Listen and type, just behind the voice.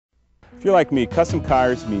If you're like me, custom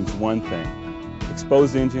cars means one thing.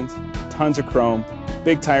 Exposed engines, tons of chrome,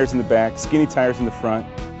 big tires in the back, skinny tires in the front.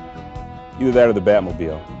 Either that or the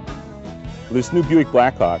Batmobile. Well, this new Buick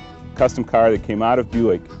Blackhawk, custom car that came out of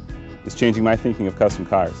Buick, is changing my thinking of custom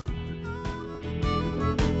cars.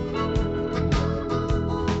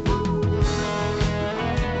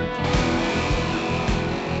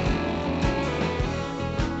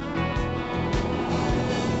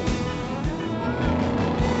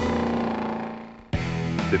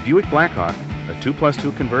 The Buick Blackhawk, a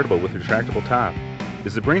 2+2 convertible with retractable top,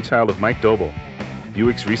 is the brainchild of Mike Doble,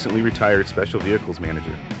 Buick's recently retired special vehicles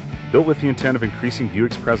manager, built with the intent of increasing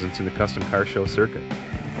Buick's presence in the custom car show circuit.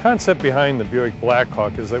 The concept behind the Buick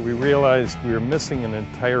Blackhawk is that we realized we were missing an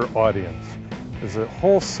entire audience. There's a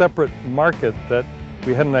whole separate market that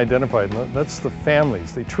we hadn't identified, and that's the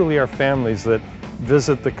families. They truly are families that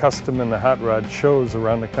visit the custom and the hot rod shows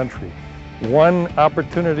around the country. One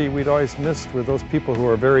opportunity we'd always missed were those people who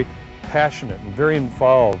are very passionate and very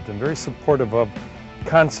involved and very supportive of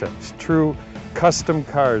concepts, true custom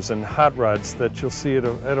cars and hot rods that you'll see at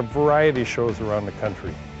a variety of shows around the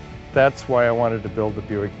country. That's why I wanted to build the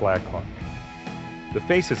Buick Blackhawk. The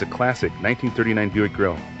face is a classic 1939 Buick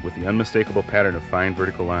grille with the unmistakable pattern of fine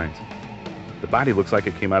vertical lines. The body looks like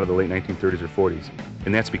it came out of the late 1930s or 40s,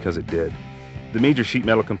 and that's because it did. The major sheet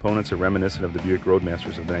metal components are reminiscent of the Buick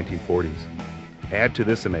Roadmasters of the 1940s. Add to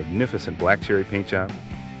this a magnificent black cherry paint job,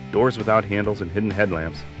 doors without handles and hidden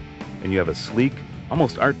headlamps, and you have a sleek,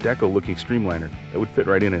 almost Art Deco looking streamliner that would fit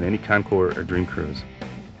right in any Concours or Dream Cruise.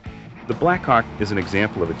 The Blackhawk is an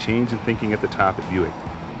example of a change in thinking at the top at Buick.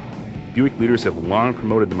 Buick leaders have long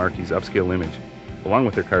promoted the marquee's upscale image, along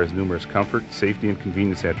with their car's numerous comfort, safety, and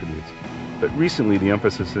convenience attributes. But recently the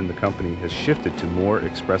emphasis in the company has shifted to more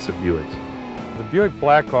expressive Buicks. The Buick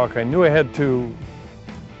Blackhawk, I knew I had to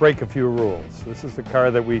break a few rules. This is the car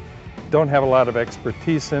that we don't have a lot of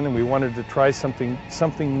expertise in, and we wanted to try something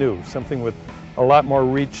new, something with a lot more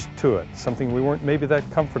reach to it, something we weren't maybe that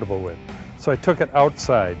comfortable with. So I took it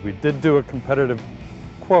outside. We did do a competitive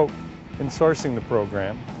quote in sourcing the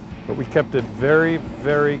program, but we kept it very,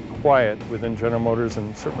 very quiet within General Motors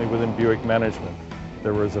and certainly within Buick management.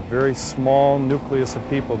 There was a very small nucleus of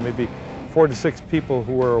people, maybe 4 to 6 people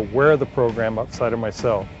who were aware of the program outside of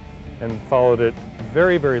myself and followed it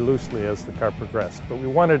very, very loosely as the car progressed. But we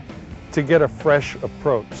wanted to get a fresh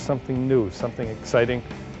approach, something new, something exciting,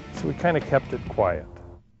 so we kind of kept it quiet.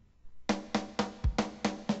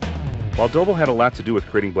 While Doble had a lot to do with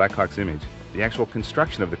creating Blackhawk's image, the actual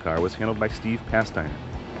construction of the car was handled by Steve Pastiner,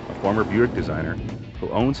 a former Buick designer who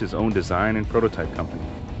owns his own design and prototype company,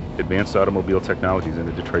 Advanced Automobile Technologies in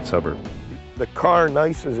the Detroit suburb. The car,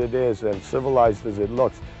 nice as it is and civilized as it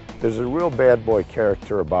looks, there's a real bad boy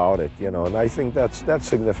character about it, you know, and I think that's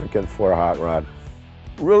significant for a hot rod.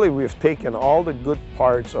 Really, we've taken all the good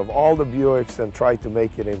parts of all the Buicks and tried to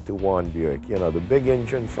make it into one Buick. You know, the big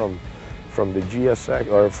engine from the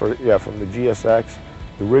GSX, from the GSX,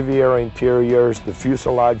 the Riviera interiors, the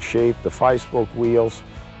fuselage shape, the 5-spoke wheels,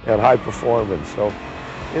 and high performance. So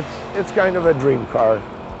it's kind of a dream car.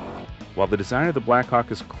 While the design of the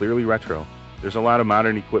Blackhawk is clearly retro, there's a lot of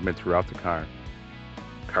modern equipment throughout the car.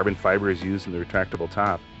 Carbon fiber is used in the retractable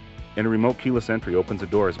top, and a remote keyless entry opens the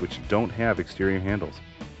doors which don't have exterior handles.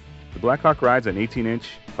 The Blackhawk rides on 18-inch,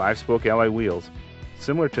 5-spoke alloy wheels,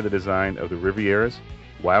 similar to the design of the Rivieras,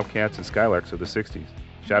 Wildcats, and Skylarks of the 60s,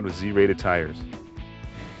 shod with Z-rated tires.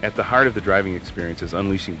 At the heart of the driving experience is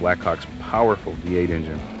unleashing Blackhawk's powerful V8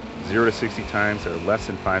 engine. 0 to 60 times are less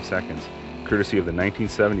than 5 seconds, courtesy of the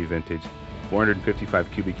 1970 vintage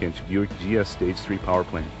 455 cubic inch Buick GS Stage 3 power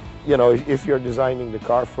plant. You know, if you're designing the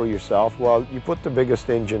car for yourself, well, you put the biggest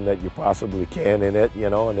engine that you possibly can in it, you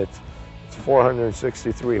know, and it's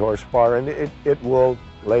 463 horsepower, and it will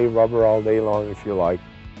lay rubber all day long if you like.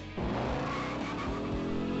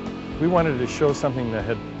 We wanted to show something that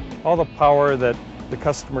had all the power that the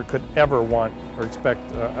customer could ever want or expect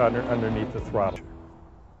underneath the throttle.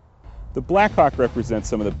 The Blackhawk represents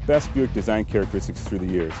some of the best Buick design characteristics through the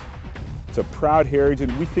years. It's a proud heritage,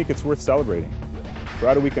 and we think it's worth celebrating. For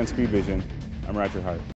Auto Week on Speed Vision, I'm Roger Hart.